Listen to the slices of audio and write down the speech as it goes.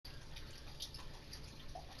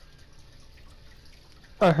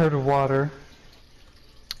I heard water.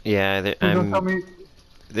 Yeah, Please don't tell me.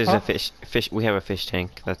 there's Huh? a fish. We have a fish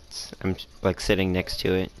tank. I'm like sitting next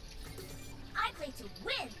to it. I play to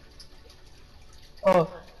win. Oh,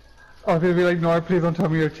 I was gonna be like, Nora, please don't tell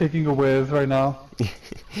me you're taking a whiz right now.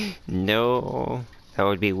 No, that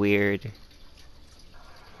would be weird.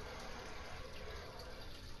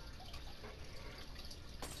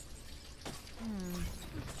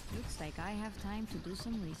 Looks like I have time to do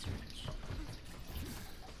some research.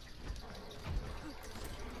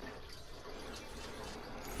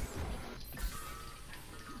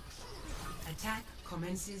 Attack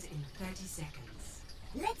commences in 30 seconds.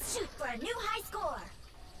 Let's shoot for a new high score.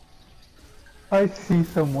 I see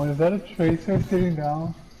someone. Is that a tracer sitting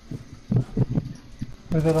down?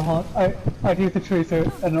 Or is that a haunt? I think it's a tracer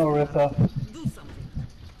and an Orisa.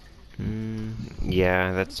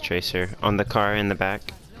 Yeah, that's Tracer on the car in the back.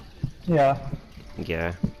 Yeah.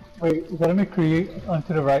 Yeah. Wait, is that a McCree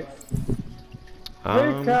onto the right?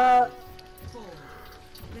 Hey, cat! 4,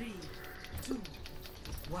 3, 2,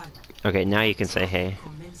 1. Okay, now you can say hey.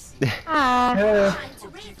 Commencing. Hi. Hey. Time to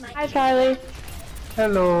raise my Hi, Charlie.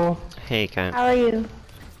 Hello. Hey, Kat. How are you?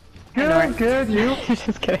 Good, good, you?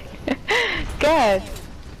 Just kidding. Good.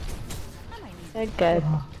 Good, good.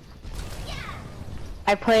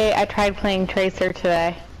 I tried playing Tracer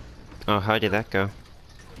today. Oh, how did that go?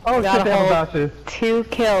 Oh, Got shit, a they have hold. batches. 2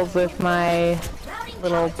 kills with my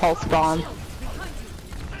little pulse bomb.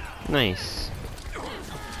 Nice.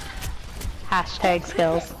 Hashtag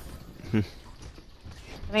skills. I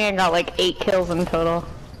think I got like 8 kills in total.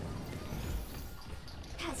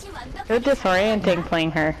 It was disorienting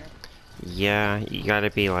playing her. Yeah, you gotta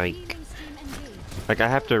be like I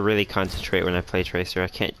have to really concentrate when I play Tracer.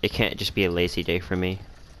 It can't just be a lazy day for me.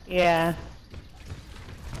 Yeah.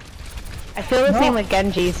 I feel the same with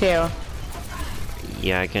Genji too.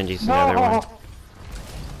 Yeah, Genji's another one.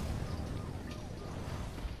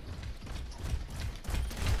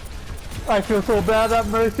 I feel so bad that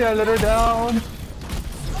Mercy, I let her down.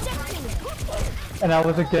 And I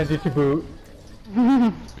was a Genji to boot.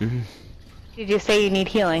 Did you say you need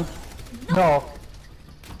healing? No.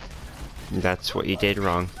 That's what you did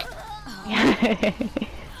wrong.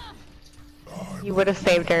 You would have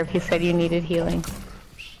saved her if you said you needed healing.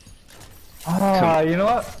 Ah, you know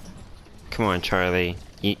what? Come on, Charlie.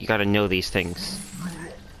 You gotta know these things.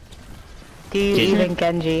 Do you Did you- even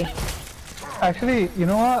Genji? Actually, you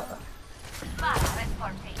know what?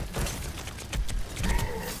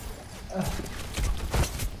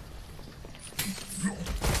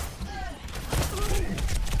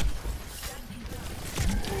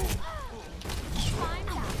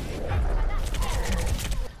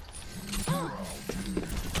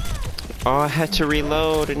 Oh, I had to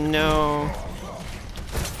reload. No.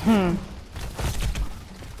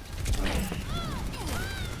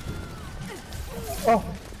 Oh.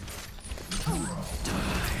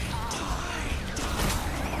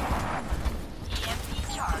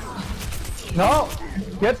 No!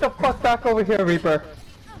 Get the fuck back over here, Reaper.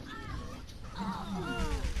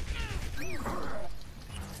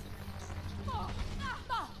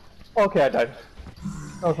 Okay, I died.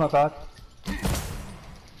 That was not bad.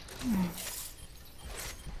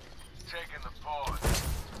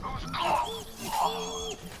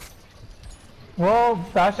 Well,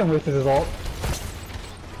 Bastion wasted his ult.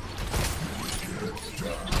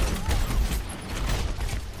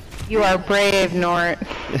 You are brave, Nort.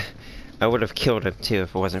 I would have killed him too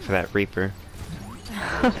if it wasn't for that Reaper.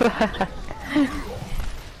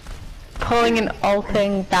 Pulling an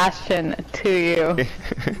ulting Bastion to you.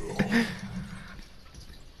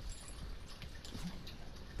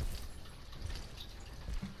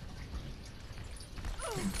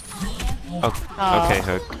 Oh, okay,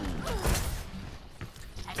 Hook.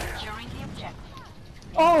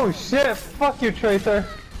 Oh shit! Fuck you, Tracer!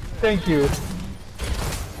 Thank you.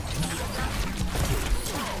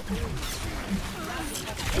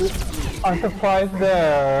 I'm surprised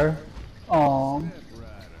there. What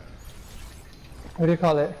do you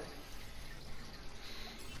call it?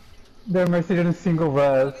 Their Mercy didn't single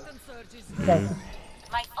res.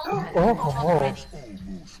 Oh.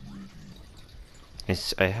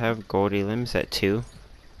 I have Goldie limbs at 2.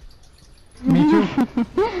 Me too.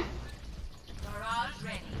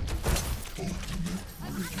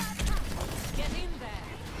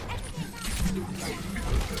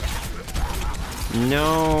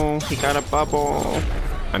 No, he got a bubble.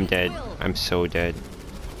 I'm dead. I'm so dead.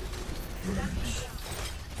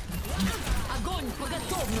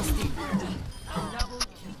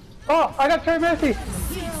 Oh, I got Trey Mercy!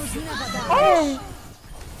 Oh!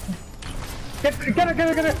 Get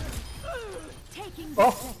her!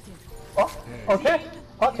 Oh! Oh, okay.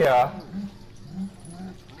 Fuck yeah.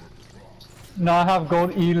 Now I have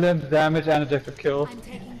gold E-limb, damage, and objective kill. I'm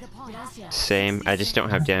taking the point. Same. I just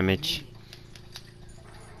don't have damage.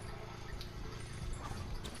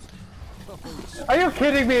 Are you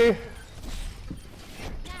kidding me?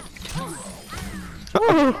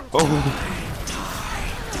 Oh.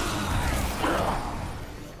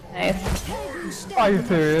 Nice. Are you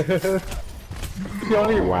serious? She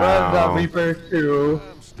only Wow. runs that Reaper to...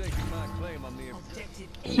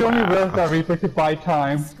 She only Wow. runs that Reaper to buy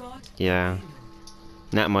time. Yeah.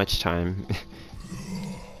 Not much time.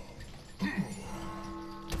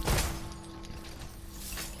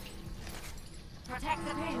 Protect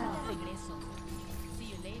the payload. See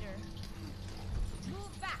you later.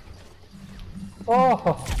 Move back.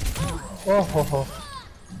 Oh. Oh.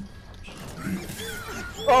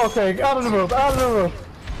 Oh, okay, out of the roof, out of the roof.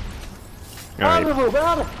 Out of the Alright. roof,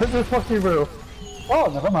 out of the fucking roof.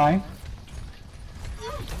 Oh, never mind.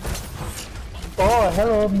 Oh,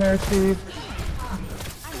 hello, Mercy.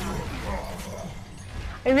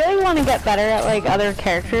 I really want to get better at like other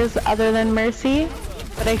characters other than Mercy,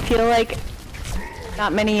 but I feel like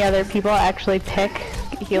not many other people actually pick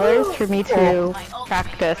healers for me to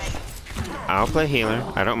practice. I'll play healer.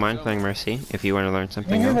 I don't mind playing Mercy if you want to learn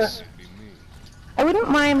something Me neither. else. I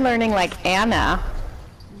wouldn't mind learning like Anna.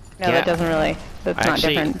 No, Yeah. that doesn't really. That's not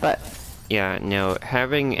Actually- different, but Yeah, no,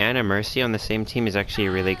 having Anna Mercy on the same team is actually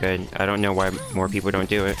really good. I don't know why more people don't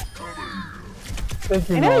do it. Thank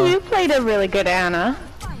you, I know Mom. you played a really good Anna.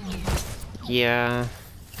 Yeah.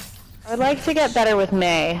 I would like to get better with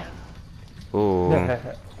May. Ooh.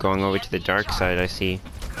 Going over to the dark side, I see.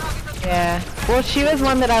 Yeah. Well, she was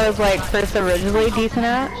one that I was like first originally decent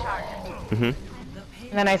at, Mm-hmm.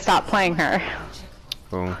 and then I stopped playing her.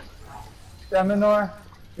 Cool. Seminor,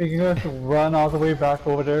 we can just run all the way back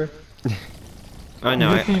over there. Oh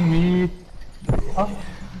no, You see me. Oh,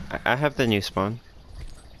 I have the new spawn.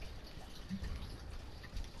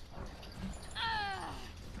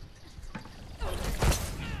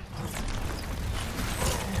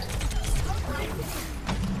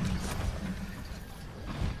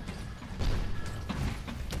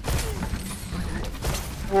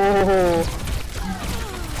 Whoa.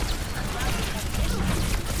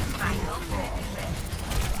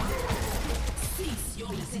 Cease your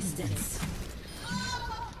resistance.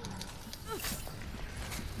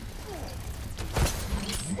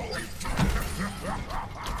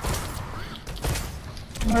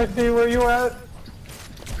 Mercy, where you at?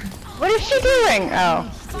 What is she doing? Oh.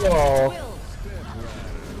 Whoa.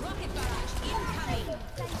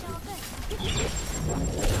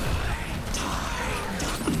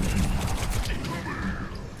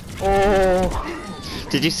 Oh.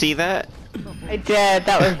 Did you see that? I did.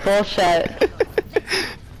 That was bullshit.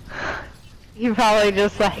 He probably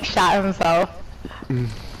just like shot himself. The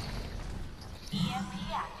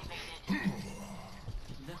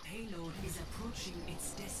payload is approaching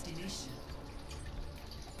its destination.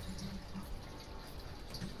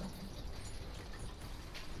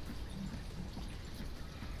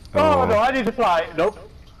 Oh no, I need to fly. Nope.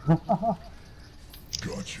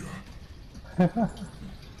 Gotcha.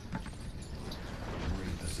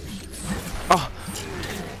 Oh,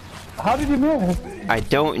 How did you miss? I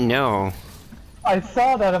don't know. I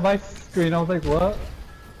saw that on my screen. I was like, what?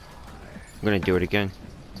 I'm gonna do it again.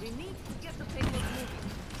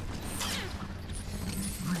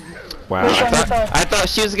 Wow, I thought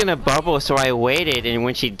she was gonna bubble, so I waited, and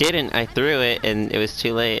when she didn't, I threw it, and it was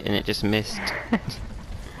too late, and it just missed.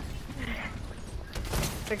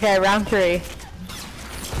 Okay, round 3.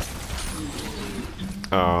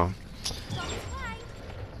 Oh.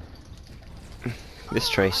 This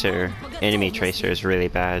tracer, enemy tracer, is really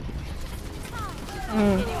bad.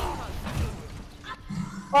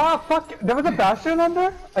 Oh fuck! There was a Bastion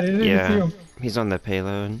under? I didn't even see Yeah, him. he's on the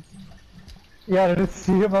payload. Yeah, I didn't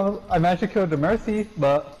see him. I managed to kill the Mercy,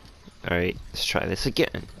 but... Alright, let's try this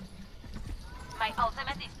again. My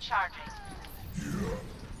ultimate is charging.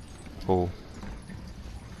 Oh.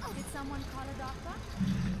 Did someone call a doctor?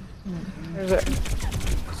 There's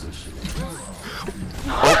a...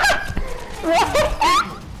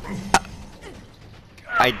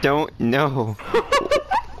 I don't know.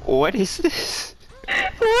 What is this?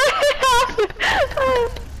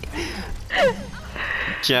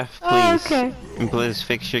 Jeff, please. Oh, okay. Blizz,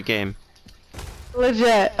 fix your game.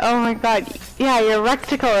 Legit. Oh my god. Yeah, your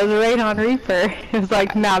recticle is right on Reaper. It was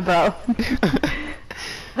like, nah, bro.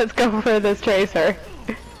 Let's go for this tracer.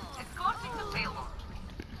 Escorting the payload.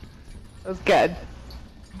 It was good.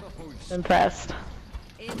 Impressed.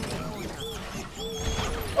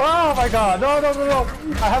 Oh my god, no, no, no, no!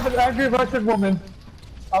 I have an angry Russian woman.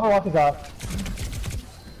 I'm about to die.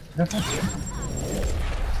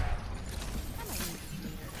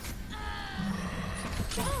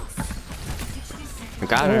 I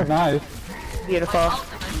got Oh, her. nice. Beautiful.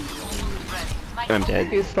 I'm dead.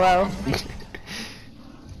 Too slow.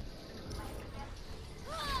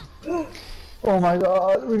 Oh my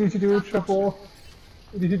god, we need to do a triple.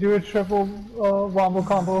 We need to do a triple wombo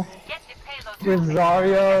combo Get the payload. with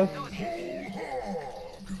Zarya.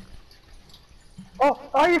 Oh,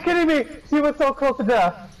 are you kidding me? She was so close to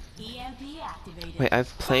death. EMP activated. Wait,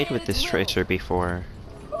 I've played with this tracer before.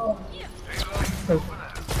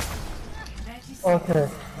 Okay.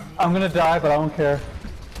 I'm gonna die, but I don't care.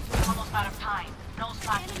 Almost out of time. No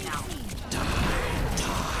slacking now.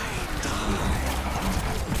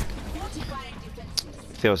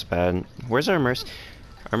 Feels bad. Where's our Mercy?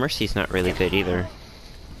 Our Mercy's not really good either.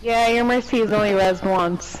 Yeah, your Mercy is only rezzed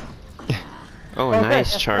once. Oh, Okay.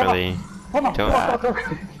 nice, Charlie. Hold on. Don't-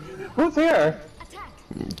 Who's here?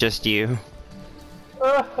 Just you.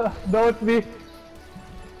 No, it's me.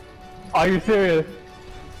 Are you serious?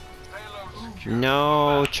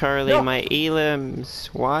 No, Charlie, No. my elims.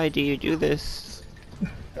 Why do you do this?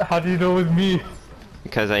 How do you know it was me?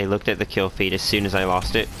 Because I looked at the kill feed as soon as I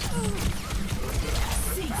lost it.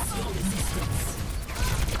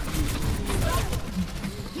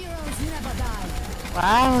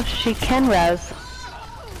 Wow, she can res.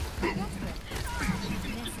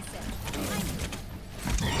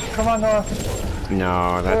 Come on, Noah.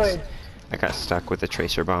 No, that's... Wait. I got stuck with the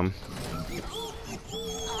tracer bomb.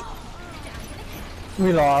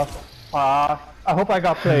 We lost. I hope I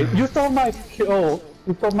got played. You stole my kill.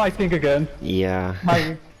 You stole my thing again. Yeah.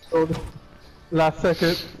 My last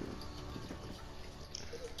second.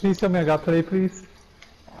 Please tell me I got played, please.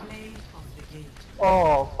 Play of the game.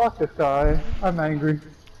 Oh, fuck this guy. I'm angry.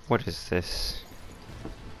 What is this?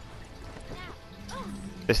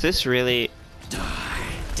 Is this really...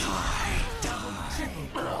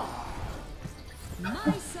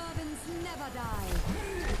 My servants never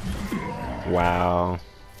die. Wow.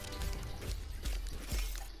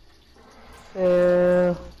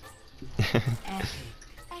 Uh,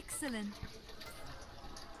 Excellent.